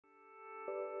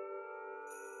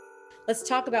Let's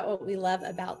talk about what we love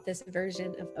about this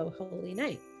version of Oh Holy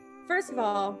Night. First of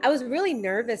all, I was really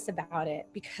nervous about it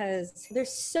because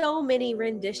there's so many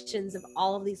renditions of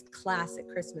all of these classic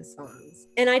Christmas songs,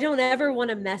 and I don't ever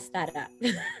want to mess that up.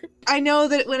 I know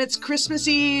that when it's Christmas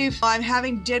Eve, I'm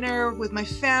having dinner with my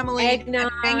family,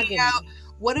 Eggnog and hanging out.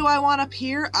 What do I want to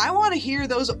hear? I want to hear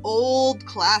those old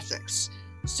classics.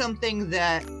 Something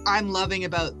that I'm loving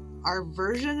about our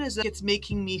version is that it's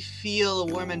making me feel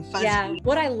warm and fuzzy. Yeah,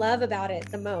 what I love about it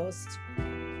the most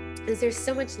is there's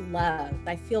so much love.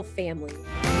 I feel family.